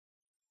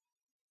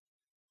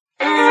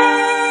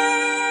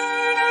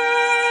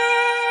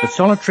The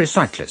Solitary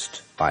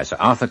Cyclist by Sir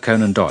Arthur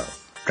Conan Doyle,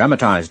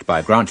 dramatised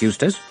by Grant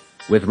Eustace,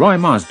 with Roy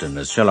Marsden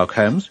as Sherlock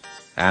Holmes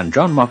and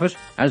John Moffatt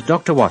as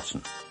Dr.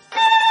 Watson.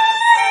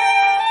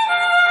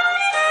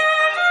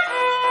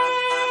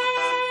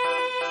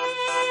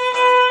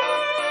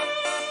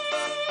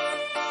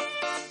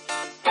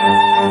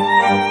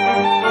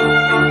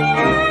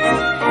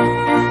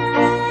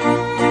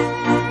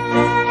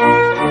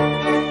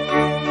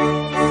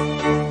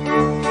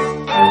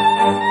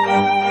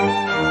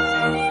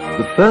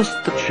 The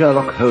first that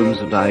Sherlock Holmes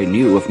and I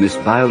knew of Miss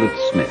Violet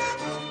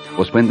Smith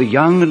was when the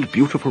young and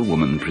beautiful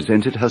woman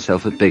presented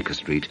herself at Baker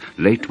Street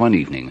late one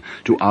evening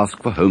to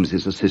ask for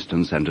Holmes's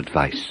assistance and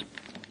advice.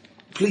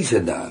 Please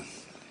sit down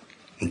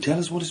and tell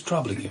us what is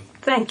troubling you.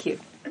 Thank you.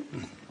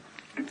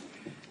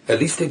 At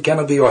least it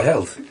cannot be your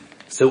health.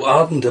 So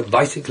ardent a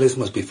bicyclist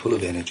must be full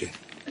of energy.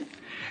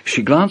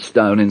 She glanced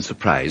down in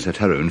surprise at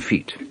her own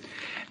feet,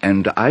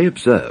 and I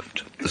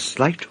observed the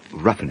slight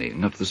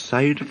roughening of the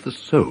side of the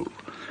sole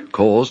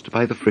caused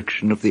by the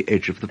friction of the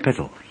edge of the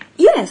pedal.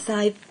 Yes,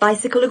 I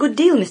bicycle a good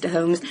deal, Mr.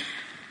 Holmes,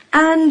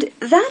 and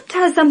that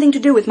has something to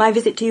do with my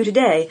visit to you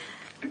today.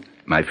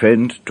 My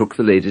friend took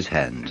the lady's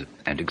hand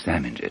and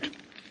examined it.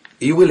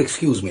 You will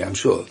excuse me, I'm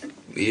sure.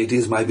 It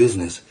is my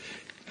business.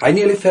 I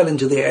nearly fell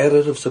into the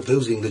error of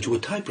supposing that you were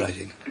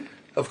typewriting.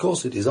 Of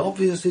course, it is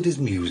obvious it is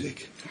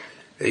music.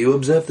 You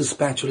observe the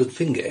spatulate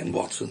finger end,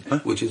 Watson,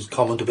 which is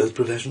common to both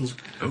professions.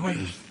 Oh,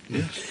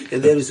 yes.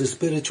 There is a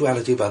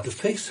spirituality about the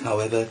face,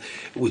 however,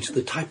 which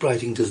the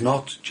typewriting does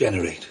not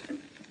generate.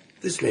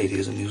 This lady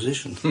is a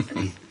musician.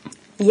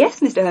 Yes,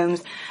 Mr.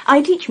 Holmes.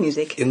 I teach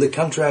music. In the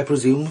country, I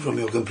presume, from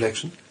your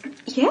complexion?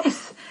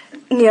 Yes,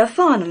 near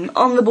Farnham,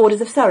 on the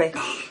borders of Surrey.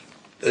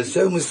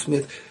 So, Miss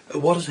Smith,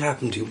 what has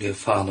happened to you near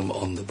Farnham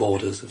on the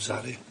borders of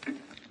Surrey?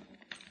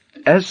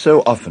 As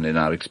so often in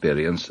our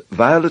experience,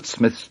 Violet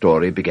Smith's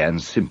story began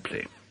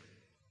simply.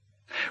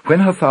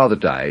 When her father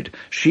died,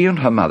 she and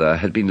her mother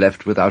had been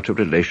left without a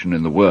relation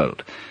in the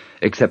world,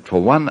 except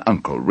for one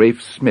uncle,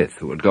 Rafe Smith,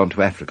 who had gone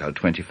to Africa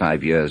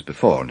 25 years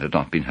before and had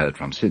not been heard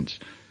from since.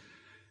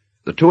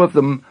 The two of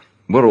them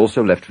were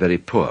also left very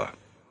poor.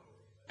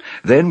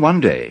 Then one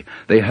day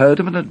they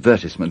heard of an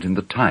advertisement in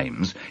the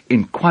Times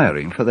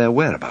inquiring for their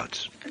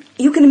whereabouts.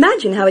 You can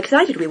imagine how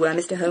excited we were,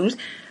 Mr. Holmes,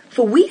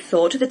 for we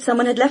thought that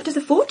someone had left us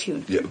a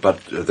fortune. Yeah, but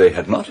they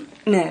had not?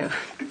 No,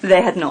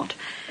 they had not.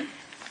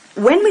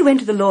 When we went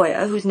to the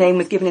lawyer, whose name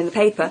was given in the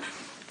paper,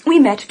 we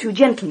met two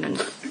gentlemen,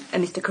 a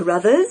Mr.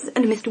 Carruthers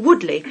and Mr.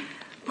 Woodley,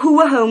 who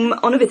were home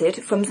on a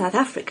visit from South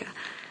Africa.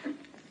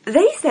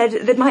 They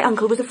said that my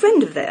uncle was a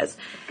friend of theirs.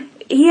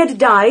 He had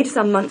died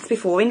some months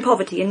before in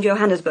poverty in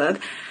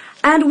Johannesburg,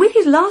 and with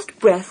his last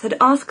breath had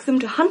asked them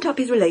to hunt up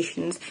his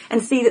relations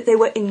and see that they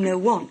were in no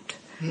want.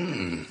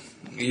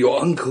 Your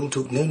uncle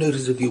took no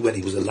notice of you when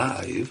he was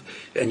alive,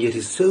 and yet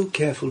is so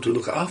careful to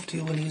look after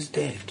you when he is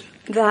dead.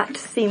 That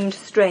seemed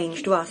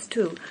strange to us,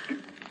 too.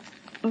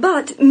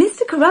 But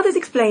Mr. Carruthers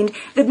explained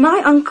that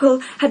my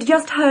uncle had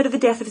just heard of the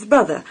death of his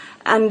brother,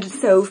 and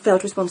so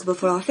felt responsible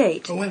for our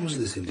fate. When was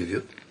this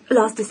interview?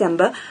 Last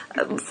December,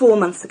 4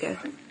 months ago.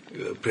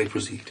 Pray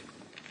proceed.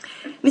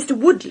 Mr.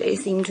 Woodley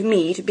seemed to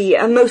me to be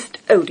a most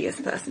odious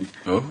person.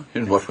 Oh,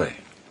 in what way?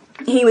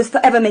 He was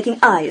forever making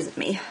eyes at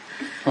me.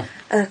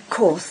 A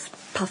coarse,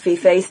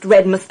 puffy-faced,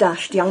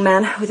 red-moustached young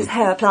man with his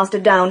hair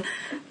plastered down.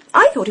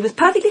 I thought he was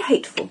perfectly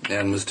hateful.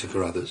 And Mr.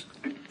 Carruthers?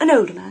 An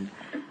older man,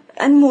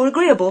 and more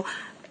agreeable.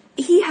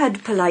 He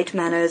had polite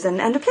manners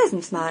and a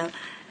pleasant smile.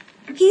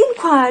 He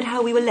inquired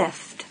how we were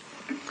left,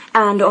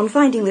 and on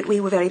finding that we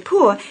were very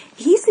poor,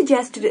 he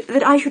suggested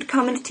that I should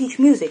come and teach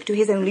music to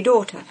his only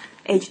daughter,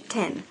 aged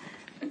 10.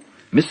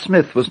 Miss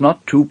Smith was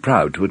not too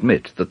proud to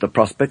admit that the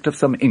prospect of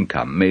some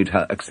income made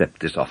her accept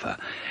this offer,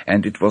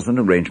 and it was an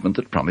arrangement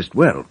that promised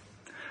well.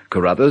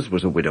 Carruthers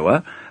was a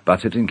widower,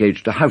 but had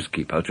engaged a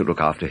housekeeper to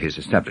look after his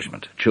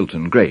establishment,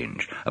 Chiltern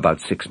Grange,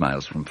 about 6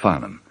 miles from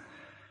Farnham.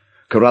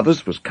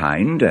 Carruthers was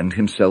kind and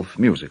himself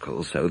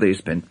musical, so they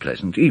spent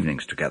pleasant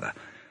evenings together,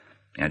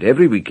 and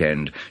every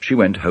weekend she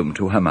went home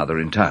to her mother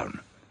in town.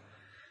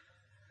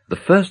 The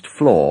first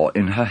flaw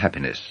in her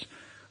happiness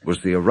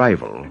was the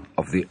arrival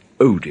of the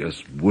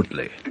odious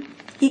Woodley.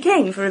 He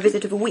came for a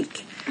visit of a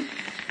week,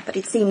 but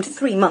it seemed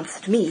 3 months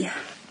to me.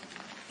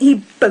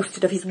 He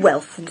boasted of his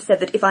wealth and said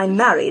that if I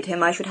married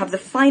him I should have the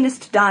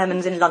finest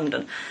diamonds in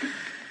London.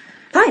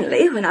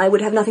 Finally, when I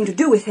would have nothing to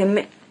do with him,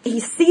 he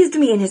seized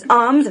me in his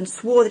arms and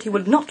swore that he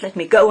would not let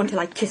me go until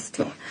I kissed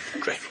him.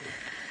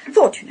 Dreadful.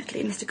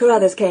 Fortunately, Mr.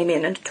 Carruthers came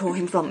in and tore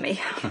him from me.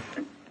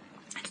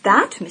 At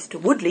that, Mr.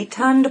 Woodley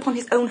turned upon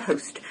his own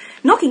host,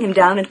 knocking him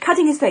down and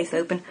cutting his face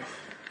open.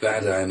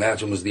 That, I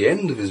imagine, was the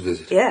end of his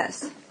visit.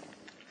 Yes.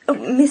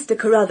 Mr.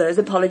 Carruthers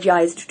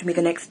apologized to me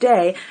the next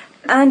day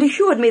and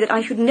assured me that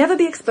I should never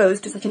be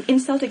exposed to such an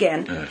insult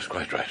again. Yes,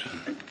 quite right.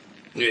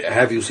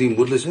 Have you seen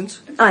Woodley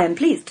since? I am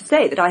pleased to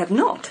say that I have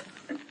not.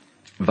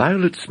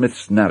 Violet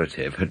Smith's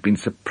narrative had been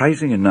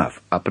surprising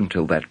enough up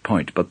until that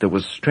point, but there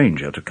was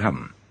stranger to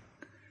come.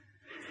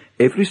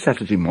 Every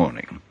Saturday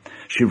morning,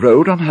 she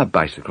rode on her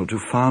bicycle to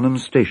Farnham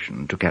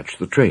Station to catch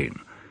the train,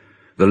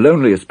 The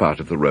loneliest part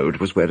of the road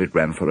was where it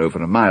ran for over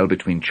a mile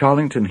between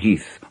Charlington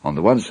Heath on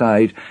the one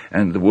side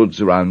and the woods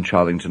around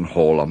Charlington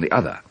Hall on the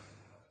other.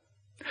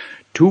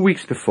 2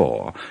 weeks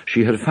before,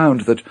 she had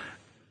found that,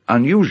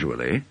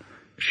 unusually,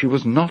 she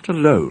was not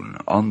alone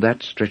on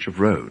that stretch of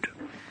road.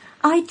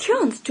 I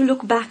chanced to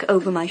look back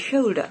over my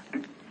shoulder,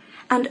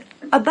 and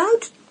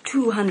about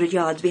 200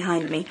 yards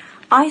behind me,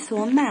 I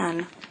saw a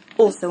man,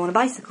 also on a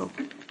bicycle.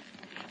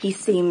 He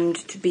seemed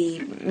to be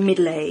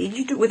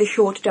middle-aged, with a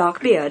short,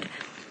 dark beard.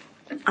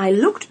 I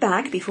looked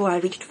back before I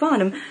reached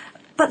Farnham,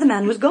 but the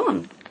man was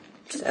gone,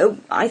 so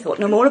I thought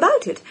no more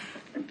about it.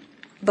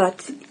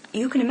 But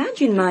you can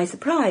imagine my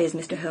surprise,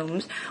 Mr.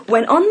 Holmes,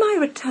 when on my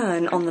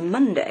return on the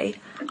Monday,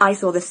 I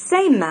saw the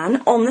same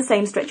man on the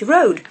same stretch of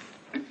road.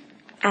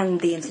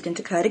 And the incident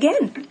occurred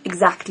again,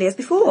 exactly as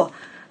before,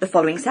 the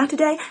following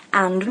Saturday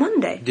and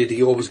Monday. Did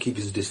he always keep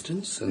his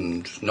distance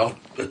and not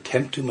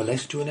attempt to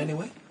molest you in any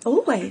way?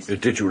 Always.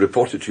 Did you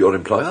report it to your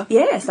employer?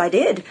 Yes, I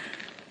did.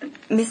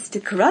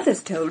 Mr.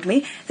 Carruthers told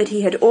me that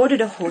he had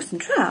ordered a horse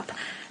and trap,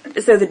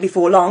 so that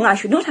before long I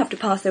should not have to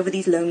pass over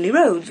these lonely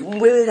roads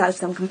without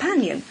some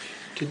companion.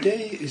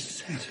 Today is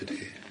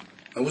Saturday.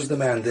 Was the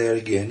man there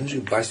again as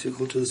you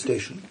bicycled to the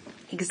station?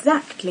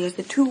 Exactly as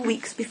the 2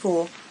 weeks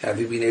before. Have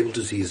you been able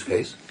to see his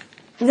face?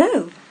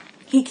 No,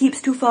 he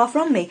keeps too far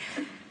from me.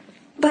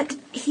 But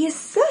he is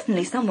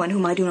certainly someone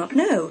whom I do not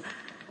know.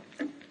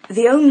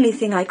 The only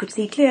thing I could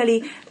see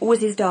clearly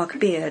was his dark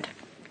beard.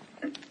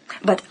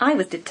 But I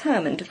was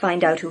determined to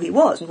find out who he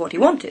was and what he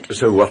wanted.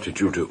 So what did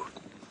you do?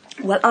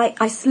 Well,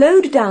 I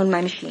slowed down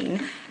my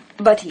machine,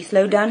 but he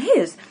slowed down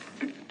his.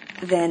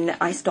 Then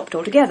I stopped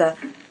altogether.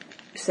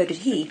 So did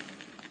he.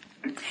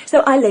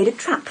 So I laid a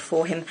trap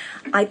for him.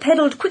 I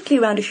pedalled quickly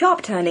round a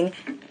sharp turning,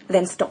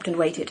 then stopped and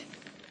waited.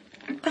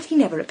 But he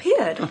never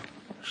appeared. Oh,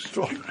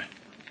 extraordinary.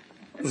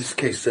 This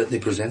case certainly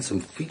presents some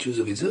features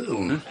of its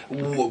own.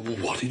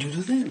 What did you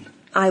do then?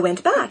 I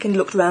went back and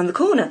looked round the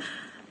corner.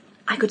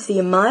 I could see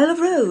a mile of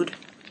road,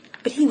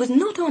 but he was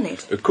not on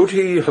it. Could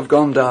he have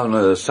gone down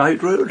a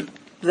side road?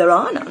 There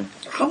are none.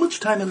 How much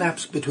time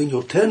elapsed between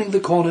your turning the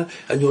corner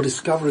and your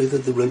discovery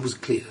that the road was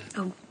clear?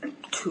 Oh,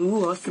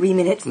 2 or 3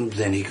 minutes.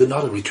 Then he could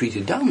not have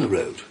retreated down the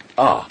road.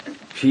 Ah,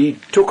 he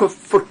took a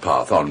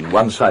footpath on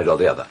one side or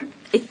the other.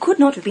 It could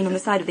not have been on the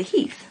side of the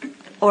heath,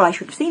 or I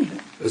should have seen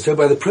him. So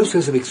by the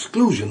process of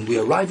exclusion, we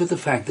arrive at the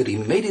fact that he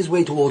made his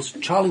way towards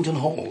Charlington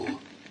Hall.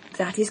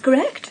 That is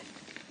correct.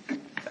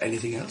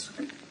 Anything else?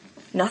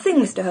 Nothing,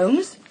 Mr.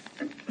 Holmes.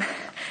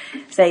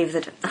 Save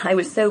that I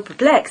was so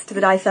perplexed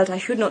that I felt I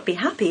should not be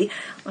happy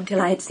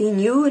until I had seen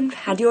you and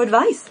had your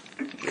advice.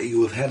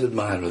 You have had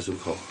admirers,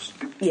 of course.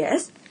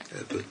 Yes.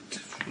 But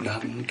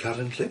none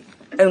currently?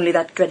 Only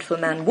that dreadful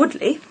man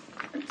Woodley,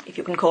 if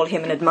you can call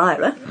him an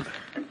admirer.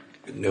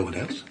 No one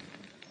else?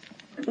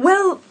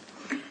 Well,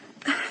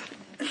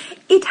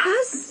 it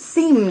has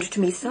seemed to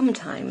me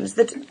sometimes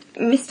that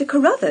Mr.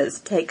 Carruthers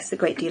takes a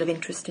great deal of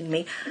interest in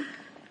me.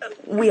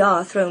 We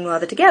are thrown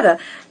rather together.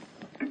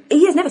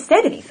 He has never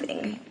said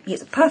anything. He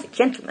is a perfect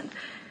gentleman.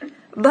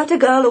 But a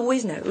girl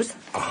always knows.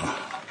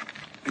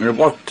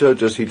 What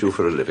does he do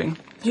for a living?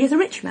 He is a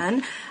rich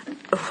man.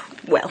 Oh,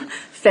 well,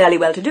 fairly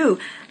well-to-do.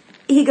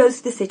 He goes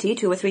to the city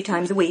 2 or 3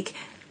 times a week.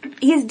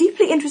 He is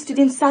deeply interested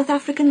in South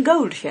African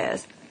gold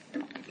shares.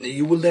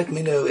 You will let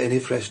me know any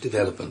fresh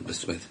development,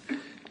 Miss Smith.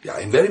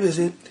 I am very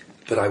busy,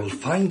 but I will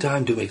find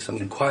time to make some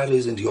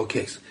inquiries into your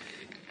case.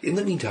 In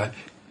the meantime,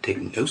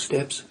 take no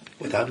steps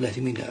without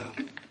letting me know.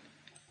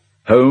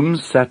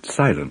 Holmes sat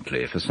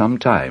silently for some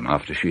time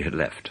after she had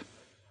left,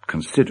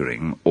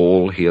 considering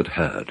all he had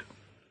heard.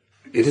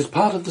 It is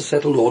part of the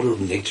settled order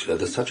of nature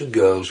that such a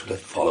girl should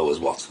have followers,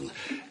 Watson,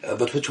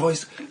 but for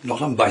choice,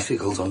 not on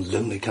bicycles on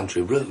lonely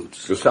country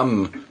roads. To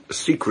some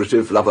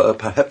secretive lover,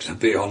 perhaps?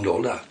 Beyond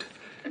all doubt.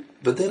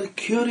 But there are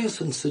curious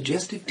and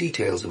suggestive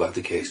details about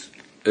the case.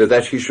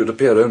 That he should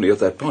appear only at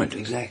that point.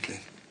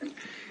 Exactly.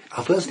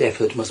 Our first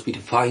effort must be to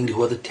find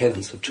who are the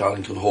tenants of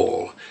Charlington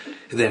Hall.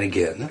 Then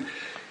again,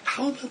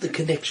 how about the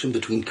connection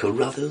between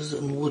Carruthers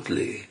and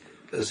Woodley,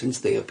 since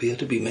they appear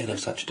to be men of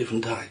such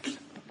different types?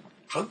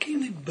 How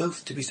came they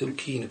both to be so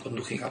keen upon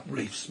looking up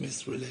Rafe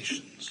Smith's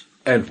relations?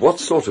 And what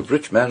sort of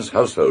rich man's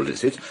household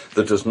is it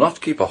that does not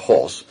keep a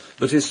horse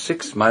that is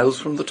 6 miles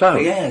from the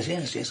town?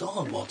 Yes,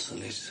 odd,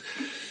 Watson. It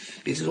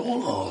is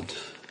all odd.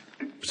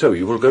 So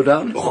you will go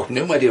down? Oh,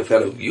 no, my dear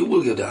fellow, you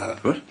will go down.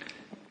 What?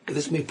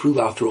 This may prove,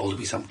 after all, to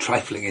be some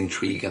trifling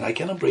intrigue, and I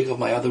cannot break off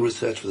my other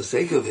research for the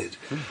sake of it.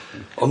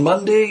 On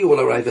Monday, you will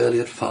arrive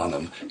early at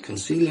Farnham,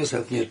 conceal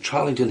yourself near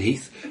Charlington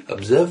Heath,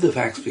 observe the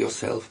facts for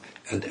yourself,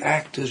 and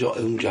act as your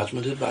own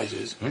judgment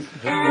advises.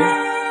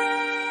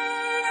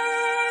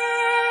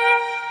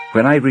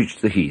 When I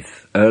reached the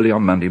Heath early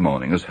on Monday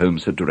morning, as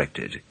Holmes had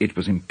directed, it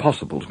was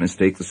impossible to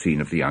mistake the scene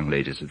of the young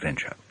lady's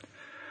adventure.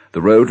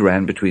 The road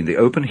ran between the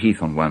open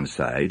heath on one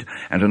side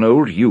and an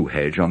old yew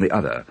hedge on the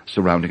other,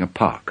 surrounding a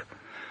park.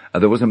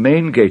 There was a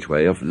main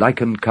gateway of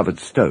lichen-covered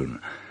stone,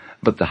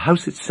 but the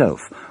house itself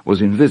was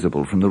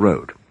invisible from the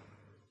road.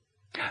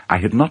 I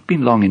had not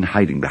been long in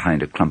hiding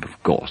behind a clump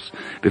of gorse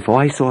before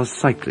I saw a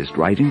cyclist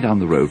riding down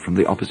the road from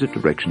the opposite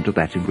direction to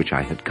that in which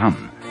I had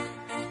come.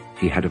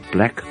 He had a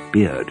black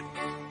beard.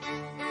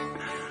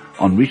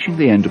 On reaching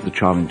the end of the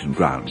Charlington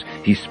grounds,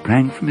 he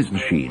sprang from his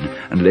machine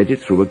and led it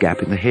through a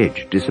gap in the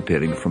hedge,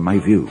 disappearing from my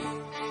view.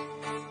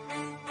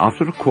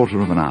 After a quarter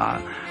of an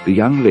hour, the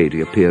young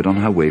lady appeared on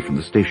her way from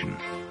the station.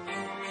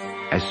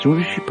 As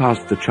soon as she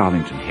passed the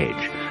Charlington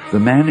hedge, the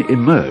man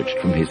emerged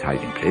from his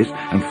hiding place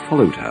and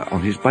followed her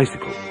on his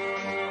bicycle.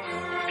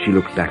 She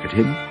looked back at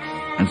him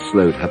and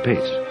slowed her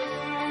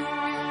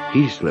pace.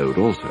 He slowed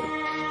also.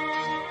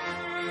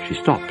 She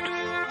stopped.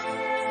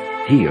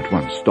 He at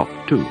once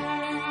stopped too.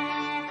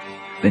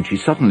 Then she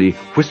suddenly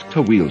whisked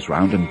her wheels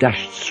round and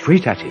dashed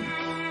straight at him.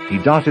 He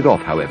darted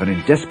off, however,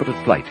 in desperate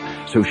flight,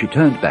 so she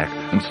turned back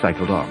and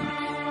cycled on.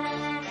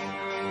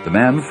 The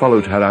man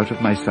followed her out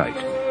of my sight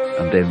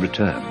and then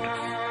returned.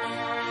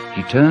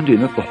 He turned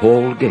in at the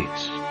hall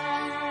gates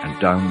and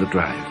down the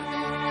drive.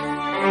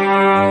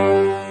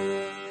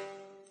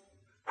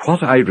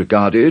 What I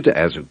regarded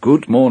as a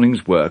good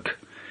morning's work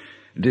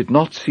did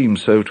not seem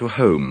so to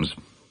Holmes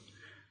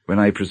when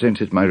I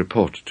presented my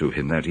report to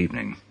him that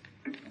evening.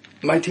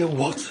 My dear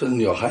Watson,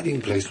 your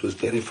hiding place was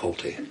very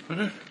faulty.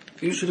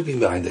 You should have been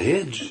behind the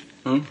hedge.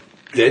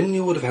 Then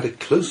you would have had a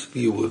close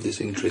view of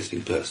this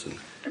interesting person.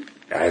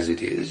 As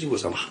it is, you were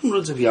some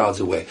hundreds of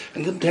yards away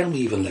and can tell me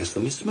even less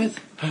than Miss Smith.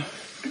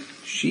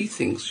 She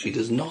thinks she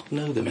does not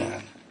know the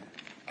man.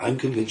 I'm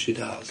convinced she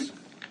does.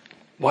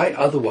 Why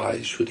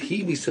otherwise should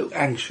he be so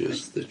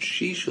anxious that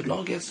she should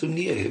not get so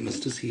near him as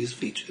to see his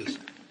features?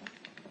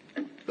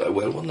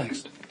 Well, what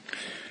next?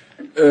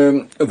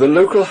 The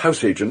local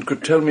house agent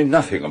could tell me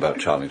nothing about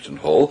Charlington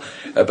Hall,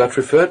 but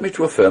referred me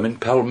to a firm in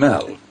Pall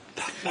Mall.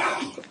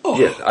 Oh.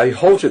 Yes, I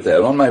halted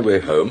there on my way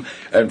home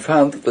and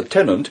found that the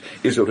tenant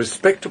is a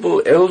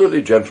respectable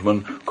elderly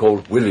gentleman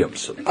called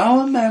Williamson.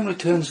 Our man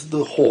returns to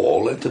the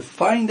hall, and to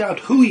find out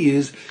who he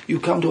is,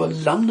 you come to a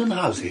London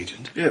house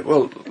agent. Yeah,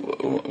 well,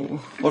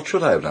 what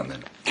should I have done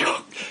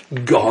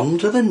then? Gone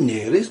to the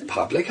nearest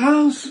public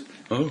house.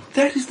 Oh.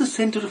 That is the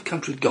centre of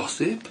country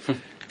gossip.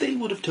 They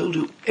would have told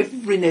you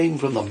every name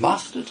from the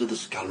master to the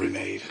scullery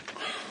maid.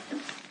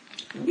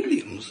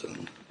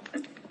 Williamson.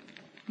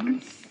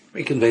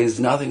 He conveys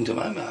nothing to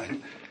my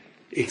mind,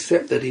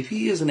 except that if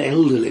he is an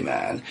elderly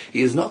man,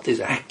 he is not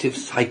this active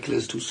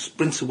cyclist who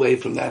sprints away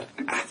from that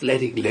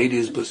athletic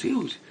lady's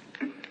pursuit.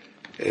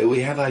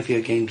 We have, I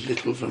fear, gained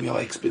little from your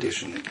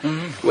expedition.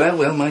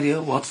 Well, my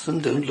dear Watson,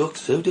 don't look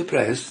so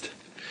depressed.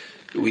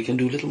 We can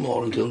do little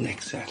more until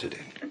next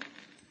Saturday.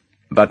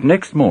 But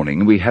next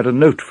morning we had a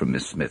note from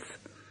Miss Smith.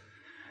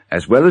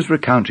 As well as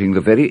recounting the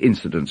very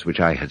incidents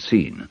which I had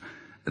seen,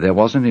 there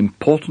was an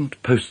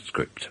important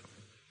postscript.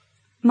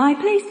 My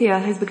place here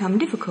has become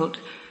difficult,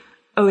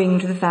 owing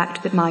to the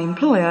fact that my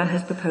employer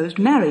has proposed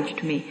marriage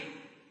to me.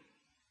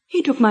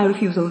 He took my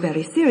refusal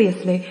very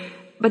seriously,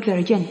 but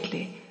very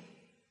gently.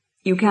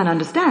 You can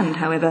understand,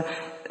 however,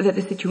 that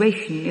the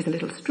situation is a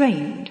little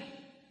strained.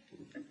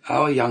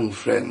 Our young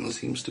friend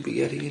seems to be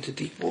getting into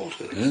deep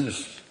waters.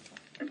 Yes.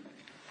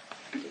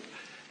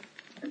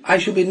 I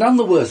shall be none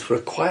the worse for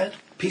a quiet,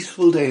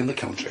 peaceful day in the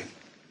country.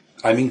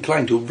 I'm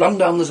inclined to run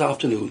down this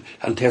afternoon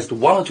and test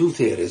one or two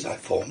theories I've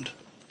formed.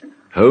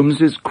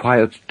 Holmes's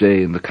quiet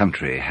day in the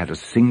country had a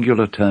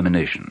singular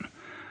termination,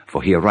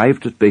 for he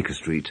arrived at Baker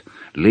Street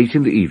late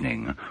in the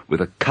evening with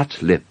a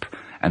cut lip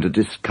and a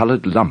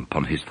discoloured lump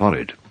on his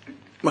forehead.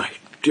 My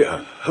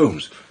dear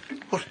Holmes,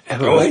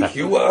 whatever was that?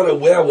 You are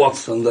aware,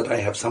 Watson, that I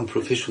have some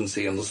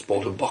proficiency in the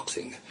sport of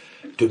boxing.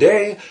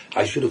 Today,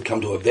 I should have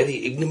come to a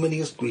very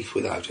ignominious grief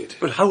without it.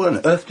 But how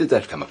on earth did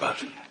that come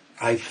about?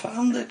 I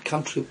found that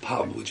country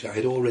pub which I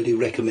had already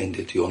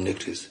recommended to your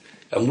notice,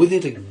 and with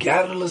it a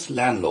garrulous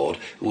landlord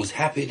who was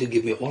happy to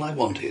give me all I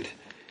wanted.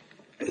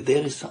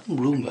 There is some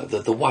rumour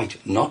that the white,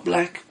 not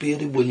black,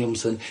 bearded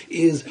Williamson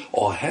is,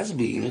 or has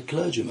been, a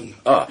clergyman.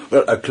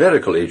 Well, a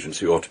clerical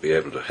agency ought to be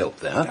able to help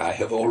there. I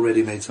have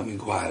already made some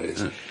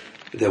inquiries.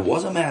 There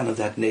was a man of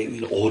that name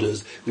in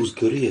orders whose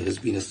career has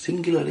been a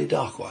singularly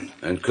dark one.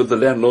 And could the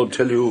landlord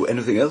tell you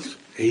anything else?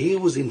 He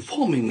was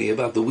informing me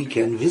about the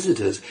weekend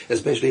visitors,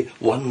 especially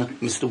one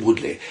Mr.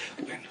 Woodley.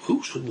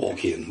 Who should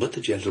walk in but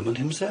the gentleman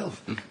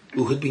himself,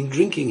 who had been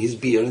drinking his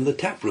beer in the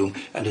tap room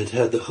and had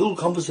heard the whole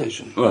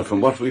conversation. Well,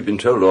 from what we've been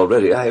told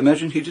already, I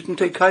imagine he didn't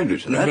take kindly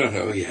to that.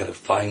 No, he had a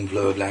fine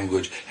flow of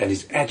language, and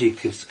his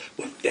adjectives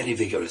were very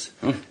vigorous.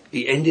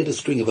 He ended a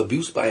string of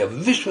abuse by a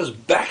vicious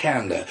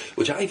backhander,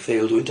 which I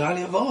failed to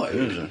entirely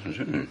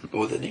avoid.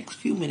 Well, the next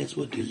few minutes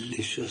were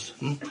delicious.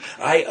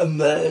 I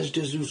emerged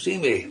as you see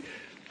me.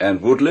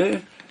 And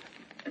Woodley?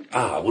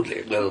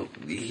 Woodley, well,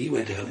 he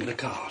went home in a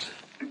cart.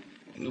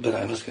 But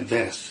I must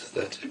confess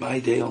that my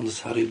day on the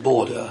Surrey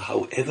border,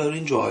 however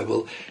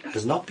enjoyable,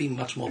 has not been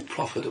much more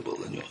profitable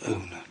than your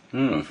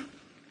own.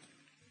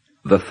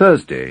 The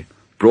Thursday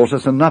brought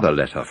us another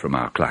letter from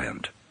our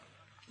client.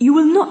 You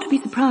will not be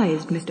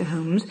surprised, Mr.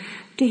 Holmes,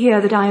 to hear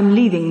that I am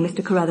leaving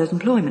Mr. Carruthers'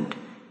 employment.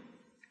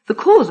 The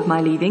cause of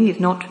my leaving is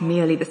not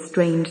merely the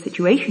strained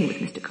situation with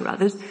Mr.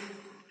 Carruthers.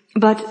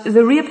 but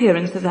the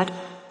reappearance of that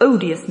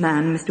odious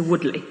man, Mr.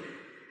 Woodley.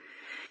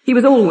 He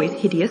was always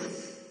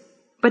hideous,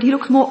 but he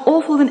looks more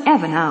awful than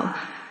ever now,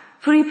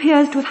 for he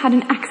appears to have had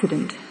an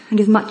accident and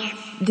is much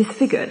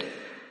disfigured.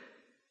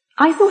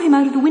 I saw him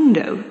out of the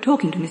window,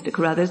 talking to Mr.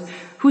 Carruthers,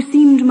 who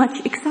seemed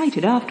much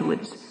excited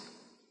afterwards.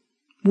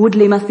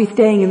 Woodley must be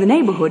staying in the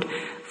neighbourhood,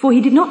 for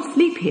he did not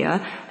sleep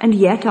here, and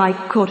yet I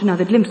caught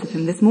another glimpse of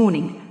him this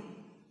morning.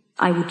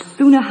 I would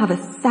sooner have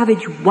a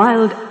savage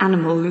wild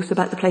animal loose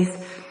about the place.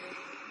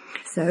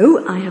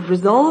 So I have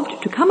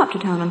resolved to come up to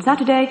town on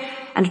Saturday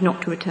and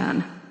not to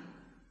return.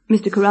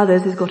 Mr.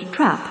 Carruthers has got a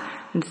trap,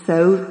 and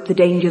so the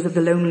dangers of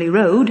the lonely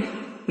road,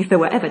 if there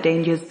were ever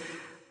dangers,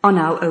 are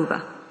now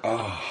over.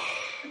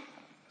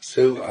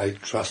 So I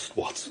trust,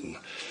 Watson.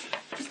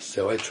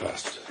 So I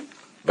trust.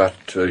 But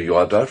you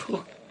are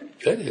doubtful?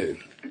 Very.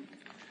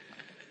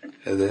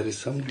 There is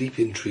some deep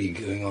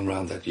intrigue going on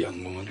round that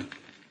young woman.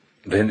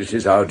 Then it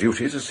is our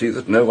duty to see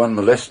that no one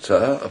molests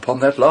her upon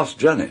that last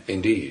journey.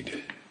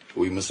 Indeed.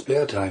 We must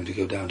spare time to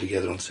go down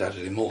together on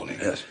Saturday morning.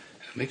 Yes.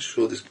 And make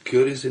sure this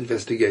curious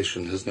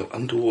investigation has no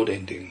untoward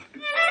ending.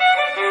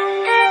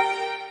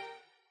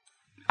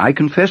 I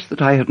confess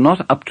that I had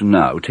not up to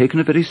now taken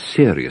a very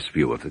serious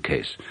view of the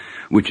case,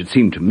 which had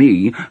seemed to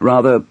me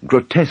rather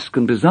grotesque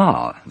and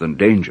bizarre than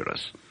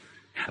dangerous.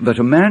 That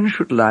a man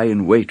should lie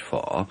in wait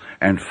for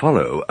and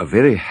follow a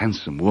very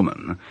handsome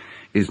woman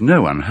is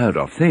no unheard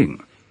of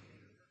thing.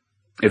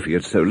 If he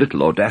had so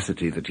little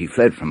audacity that he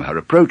fled from her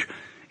approach,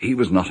 he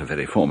was not a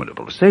very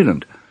formidable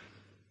assailant.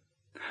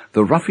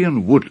 The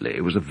ruffian Woodley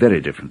was a very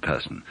different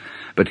person,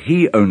 but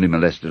he only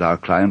molested our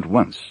client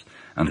once,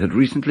 and had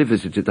recently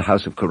visited the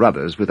house of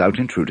Carruthers without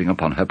intruding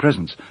upon her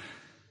presence.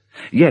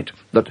 Yet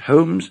that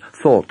Holmes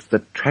thought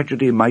that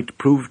tragedy might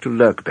prove to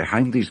lurk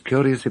behind these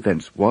curious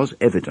events was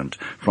evident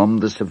from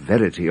the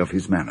severity of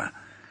his manner,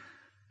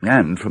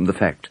 and from the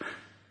fact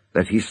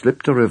that he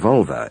slipped a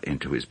revolver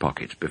into his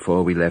pocket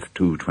before we left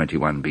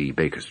 221B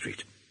Baker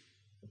Street.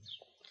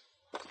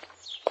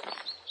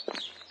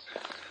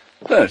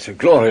 Well, it's a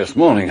glorious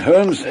morning,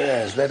 Holmes.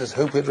 Yes, let us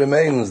hope it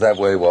remains that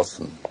way,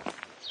 Watson.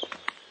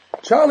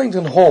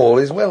 Charlington Hall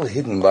is well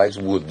hidden by its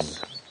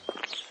woods.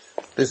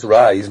 This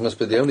rise must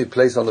be the only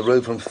place on the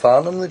road from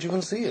Farnham that you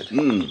can see it.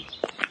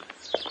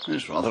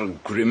 It's rather a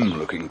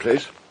grim-looking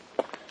place,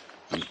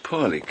 and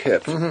poorly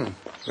kept.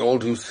 All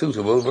too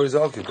suitable for its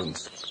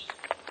occupants.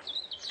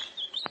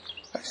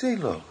 I say,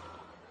 look.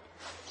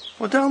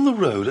 Well, down the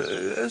road,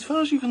 as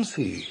far as you can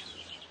see.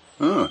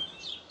 Oh,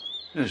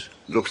 yes,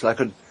 looks like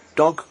a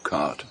dog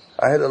cart.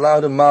 I had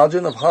allowed a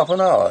margin of half an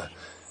hour.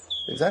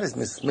 If that is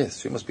Miss Smith,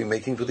 she must be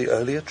making for the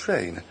earlier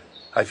train.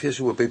 I fear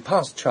she will be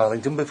past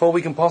Charlington before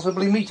we can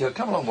possibly meet her.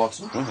 Come along,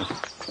 Watson.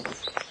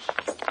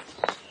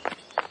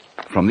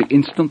 From the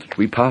instant that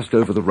we passed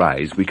over the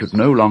rise, we could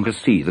no longer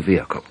see the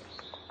vehicle.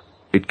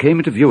 It came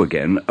into view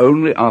again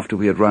only after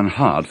we had run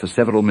hard for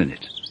several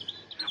minutes.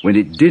 When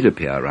it did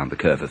appear around the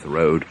curve of the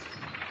road,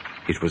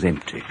 it was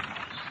empty.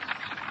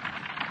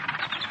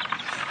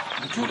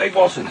 Too late,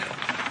 Watson.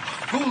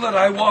 Fool that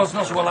I was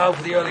not to allow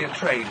for the earlier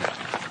train.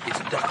 It's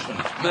abduction,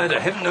 murder,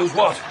 heaven knows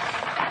what.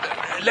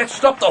 Let's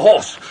stop the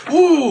horse.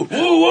 Ooh, ooh,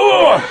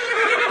 ooh!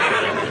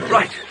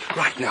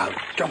 Right now,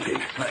 jump in.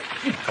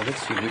 Now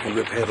let's see if we can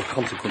repair the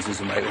consequences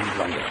of my own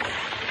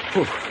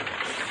blunder.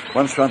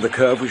 Once round the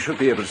curve, we should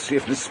be able to see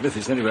if Miss Smith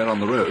is anywhere on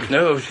the road.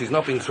 No, she's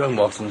not been thrown,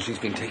 Watson. She's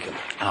been taken.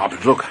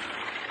 But look.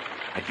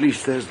 At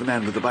least there's the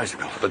man with the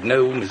bicycle. But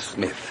no Miss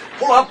Smith.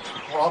 Pull up,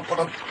 or I'll put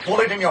a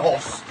bullet in your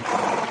horse.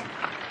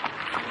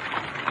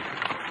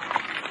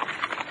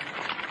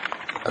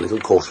 A little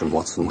caution,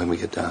 Watson, when we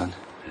get down.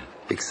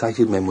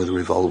 Excited men with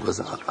revolvers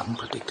are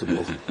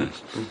unpredictable.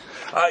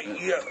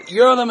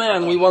 You're the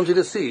man we wanted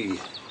to see.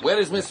 Where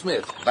is Miss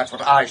Smith? That's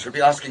what I should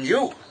be asking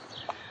you.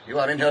 You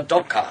are in her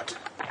dog cart.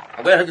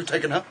 Where have you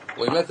taken her?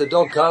 We met the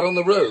dog cart on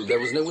the road. There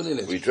was no one in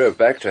it. We drove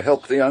back to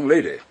help the young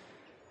lady.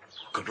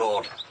 Good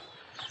Lord.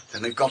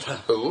 Then they've got her.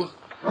 Who?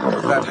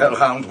 That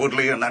hellhound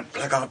Woodley and that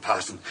blackguard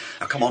parson.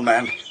 Now, come on,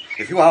 man.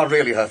 If you are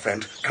really her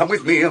friend, come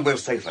with me and we'll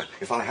save her.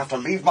 If I have to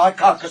leave my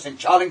carcass in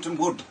Charlington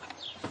Wood.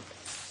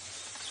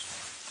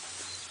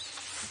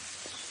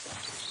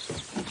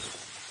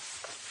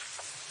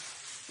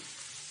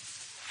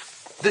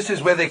 This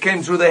is where they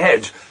came through the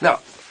hedge. Now,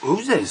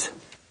 who's this?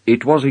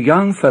 It was a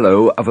young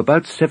fellow of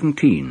about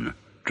 17,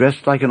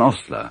 dressed like an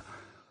ostler,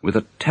 with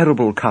a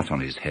terrible cut on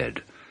his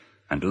head,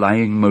 and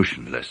lying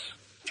motionless.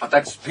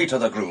 That's Peter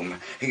the groom.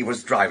 He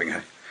was driving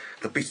her.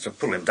 The beasts have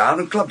pulled him down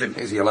and clubbed him.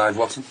 Is he alive,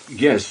 Watson?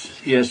 Yes.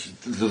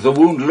 The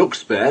wound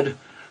looks bad,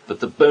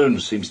 but the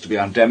bone seems to be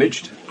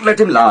undamaged. Let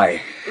him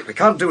lie. We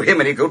can't do him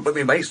any good, but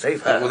we may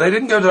save her. Well, they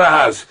didn't go to the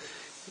house.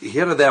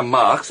 Here are their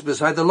marks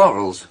beside the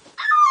laurels.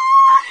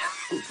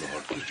 Good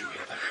Lord, did you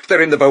hear that?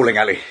 They're in the bowling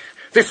alley.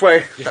 This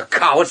way. The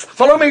cowards.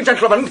 Follow me,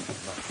 gentlemen.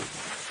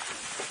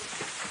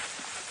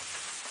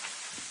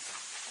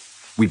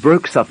 We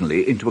broke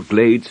suddenly into a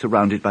glade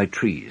surrounded by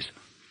trees.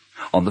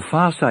 On the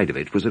far side of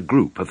it was a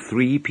group of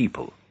 3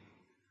 people.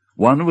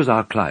 One was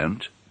our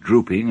client,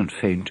 drooping and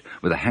faint,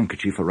 with a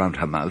handkerchief around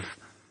her mouth.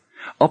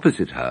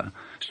 Opposite her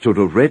stood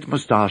a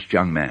red-moustached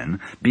young man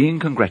being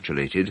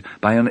congratulated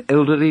by an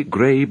elderly,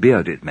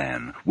 grey-bearded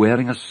man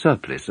wearing a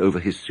surplice over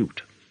his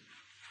suit.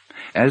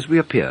 As we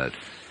appeared,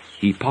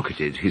 he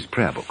pocketed his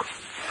prayer book.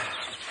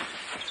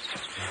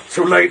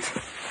 Too late.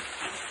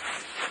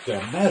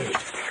 They're married.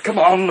 Come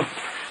on.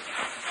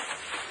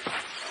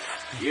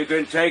 You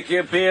can take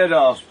your beard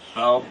off,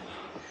 Bob.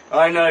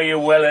 I know you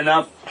well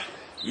enough.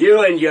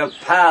 You and your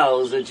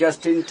pals are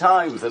just in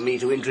time for me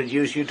to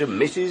introduce you to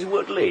Mrs.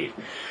 Woodley.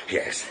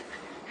 Yes.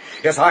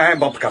 Yes, I am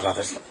Bob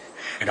Carruthers.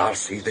 And I'll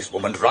see this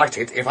woman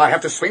righted if I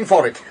have to swing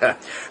for it.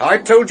 I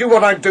told you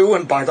what I'd do,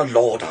 and by the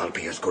Lord, I'll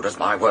be as good as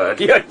my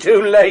word. You're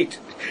too late.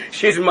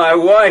 She's my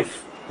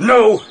wife.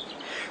 No,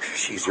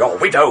 she's your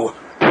widow.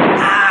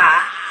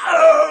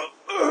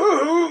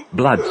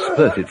 Blood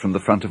spurted from the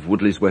front of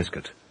Woodley's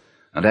waistcoat,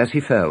 and as he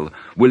fell,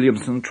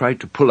 Williamson tried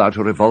to pull out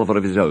a revolver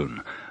of his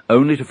own,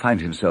 only to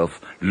find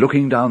himself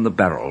looking down the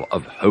barrel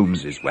of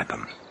Holmes's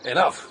weapon.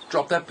 Enough.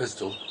 Drop that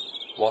pistol.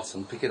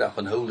 Watson, pick it up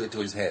and hold it to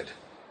his head.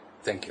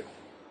 Thank you.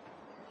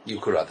 You,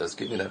 Carruthers,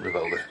 give me that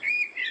revolver.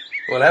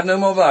 We'll have no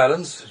more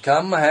violence.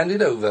 Come, hand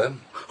it over.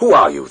 Who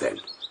are you, then?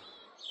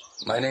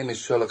 My name is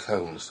Sherlock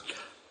Holmes.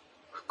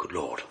 Good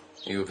Lord.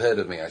 You've heard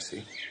of me, I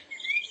see.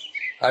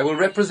 I will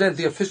represent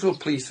the official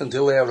police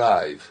until they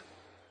arrive.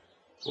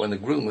 When the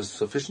groom is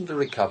sufficiently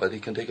recovered, he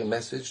can take a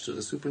message to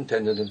the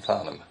superintendent in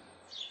Farnham.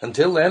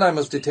 Until then, I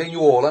must detain you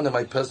all under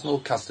my personal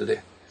custody.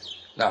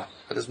 Now,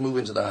 let us move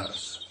into the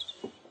house.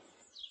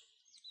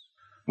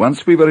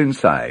 Once we were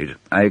inside,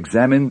 I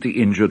examined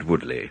the injured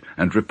Woodley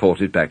and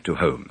reported back to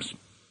Holmes.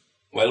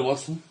 Well,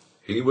 Watson?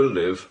 He will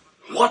live.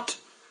 What?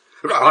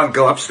 I'll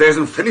go upstairs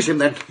and finish him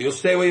then. You'll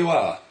stay where you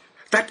are.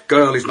 That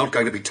girl is not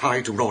going to be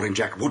tied to Roaring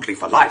Jack Woodley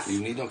for life.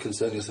 You need not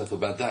concern yourself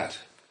about that.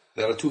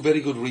 There are two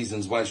very good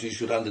reasons why she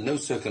should under no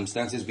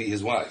circumstances be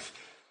his wife.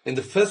 In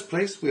the first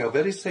place, we are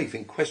very safe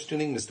in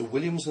questioning Mr.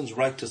 Williamson's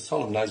right to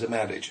solemnize a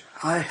marriage.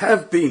 I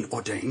have been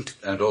ordained.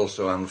 And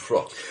also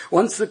unfrocked.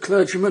 Once a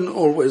clergyman,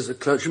 always a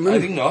clergyman. I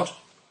think not.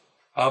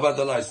 How about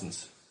the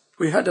license?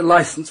 We had a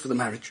license for the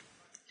marriage.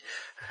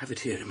 I have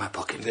it here in my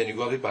pocket. Then you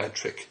got it by a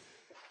trick.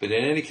 But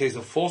in any case,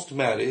 a forced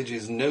marriage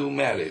is no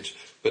marriage,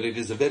 but it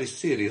is a very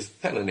serious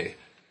felony,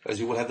 as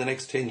you will have the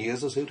next 10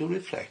 years or so to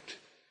reflect.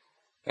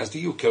 As to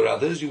you,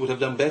 Carruthers, you would have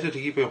done better to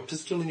keep your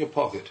pistol in your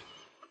pocket.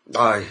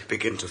 I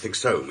begin to think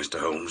so, Mr.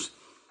 Holmes.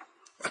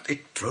 But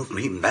it drove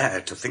me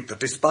mad to think that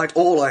despite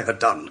all I had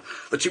done,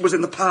 that she was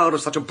in the power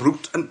of such a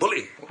brute and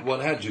bully.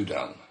 What had you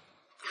done?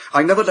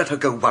 I never let her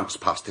go once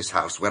past this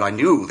house where I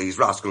knew these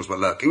rascals were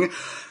lurking,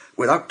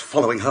 without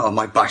following her on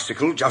my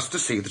bicycle just to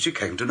see that she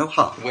came to no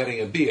harm. Wearing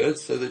a beard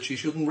so that she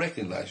shouldn't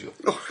recognize you.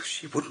 Oh,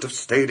 she wouldn't have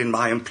stayed in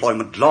my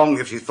employment long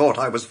if she thought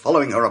I was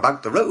following her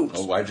about the roads.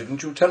 Oh, why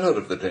didn't you tell her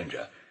of the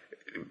danger?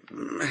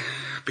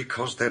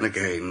 Because then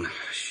again,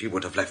 she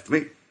would have left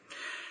me.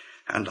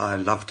 And I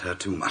loved her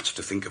too much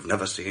to think of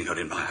never seeing her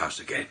in my house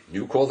again.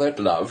 You call that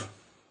love?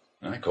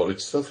 I call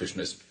it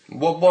selfishness.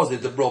 What was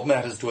it that brought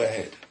matters to a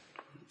head?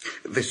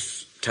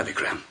 This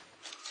telegram.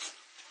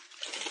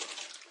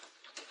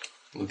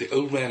 Well, the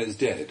old man is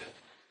dead.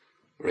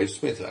 Rafe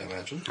Smith, I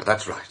imagine.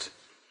 That's right.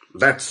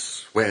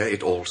 That's where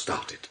it all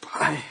started.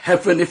 By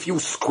heaven, if you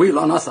squeal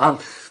on us, I'll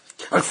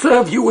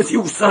serve you as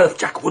you serve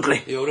Jack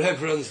Woodley. Your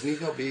Reverence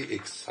need not be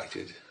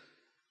excited.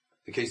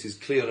 The case is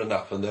clear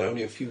enough, and there are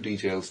only a few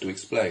details to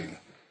explain.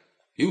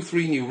 You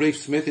three knew Rafe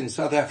Smith in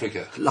South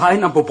Africa. Lie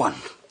number one.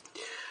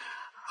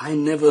 I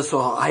never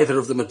saw either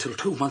of them until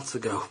 2 months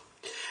ago,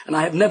 and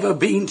I have never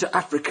been to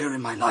Africa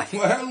in my life.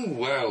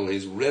 Well,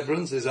 His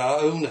Reverence is our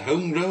own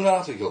homegrown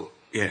article.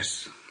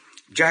 Yes.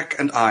 Jack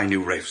and I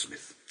knew Rafe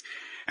Smith,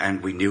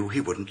 and we knew he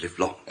wouldn't live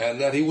long.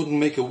 And that he wouldn't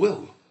make a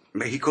will.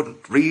 He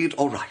couldn't read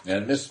or write.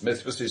 And Miss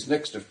Smith was his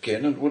next of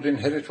kin and would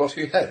inherit what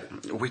he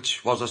had.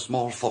 Which was a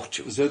small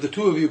fortune. So the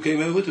two of you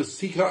came over to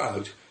seek her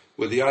out,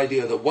 with the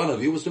idea that one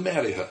of you was to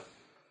marry her.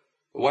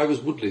 Why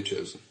was Woodley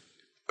chosen?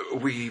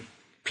 We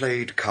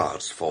played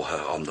cards for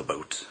her on the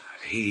boat.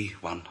 He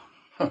won.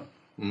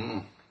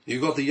 You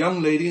got the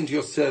young lady into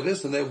your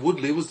service, and then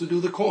Woodley was to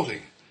do the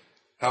courting.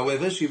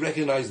 However, she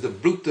recognized the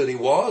brute that he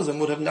was and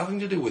would have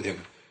nothing to do with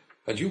him.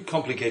 And you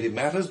complicated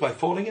matters by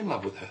falling in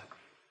love with her.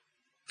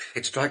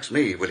 It strikes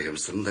me,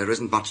 Williamson, there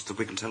isn't much that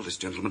we can tell this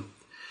gentleman.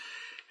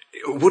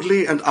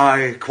 Woodley and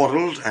I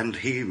quarrelled, and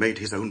he made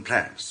his own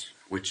plans,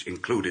 which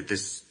included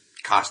this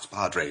cast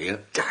padre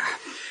here.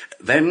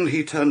 Then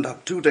he turned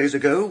up 2 days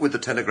ago with the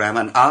telegram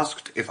and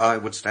asked if I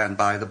would stand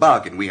by the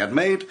bargain we had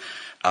made.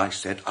 I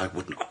said I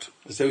would not.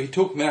 So he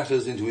took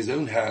matters into his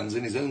own hands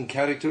in his own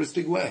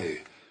characteristic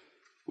way.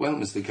 Well,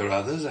 Mr.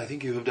 Carruthers, I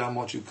think you have done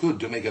what you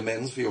could to make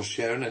amends for your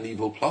share in an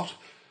evil plot.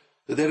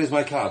 But there is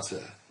my card,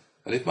 sir.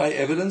 And if my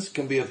evidence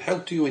can be of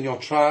help to you in your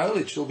trial,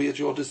 it shall be at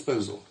your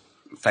disposal.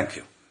 Thank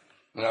you.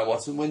 Now,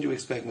 Watson, when do you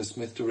expect Miss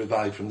Smith to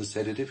revive from the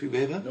sedative you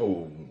gave her?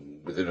 Oh,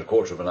 within a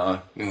quarter of an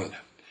hour. Good.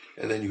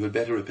 And then you had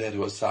better repair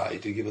to her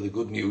side to give her the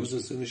good news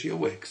as soon as she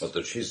awakes. But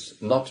that she's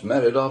not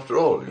married after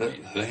all, you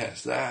mean?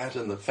 Yes, that,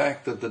 and the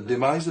fact that the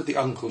demise of the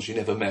uncle she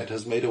never met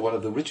has made her one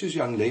of the richest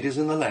young ladies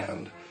in the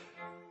land.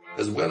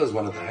 as well as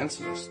one of the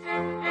handsomest.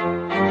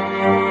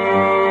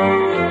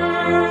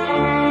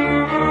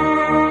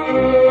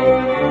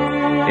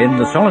 In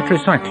The Solitary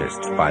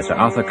Cyclist by Sir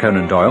Arthur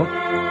Conan Doyle,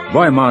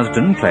 Roy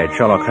Marsden played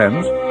Sherlock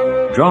Holmes,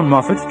 John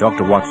Moffatt,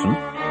 Dr. Watson,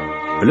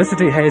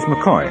 Felicity Hayes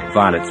McCoy,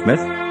 Violet Smith,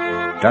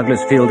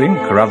 Douglas Fielding,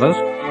 Carruthers,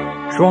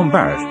 Sean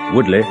Barrett,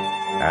 Woodley,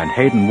 and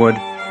Hayden Wood,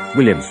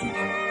 Williamson.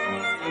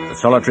 The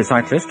Solitary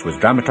Cyclist was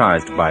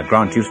dramatised by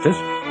Grant Eustace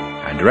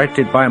and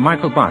directed by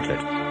Michael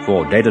Bartlett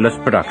for Daedalus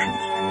Productions.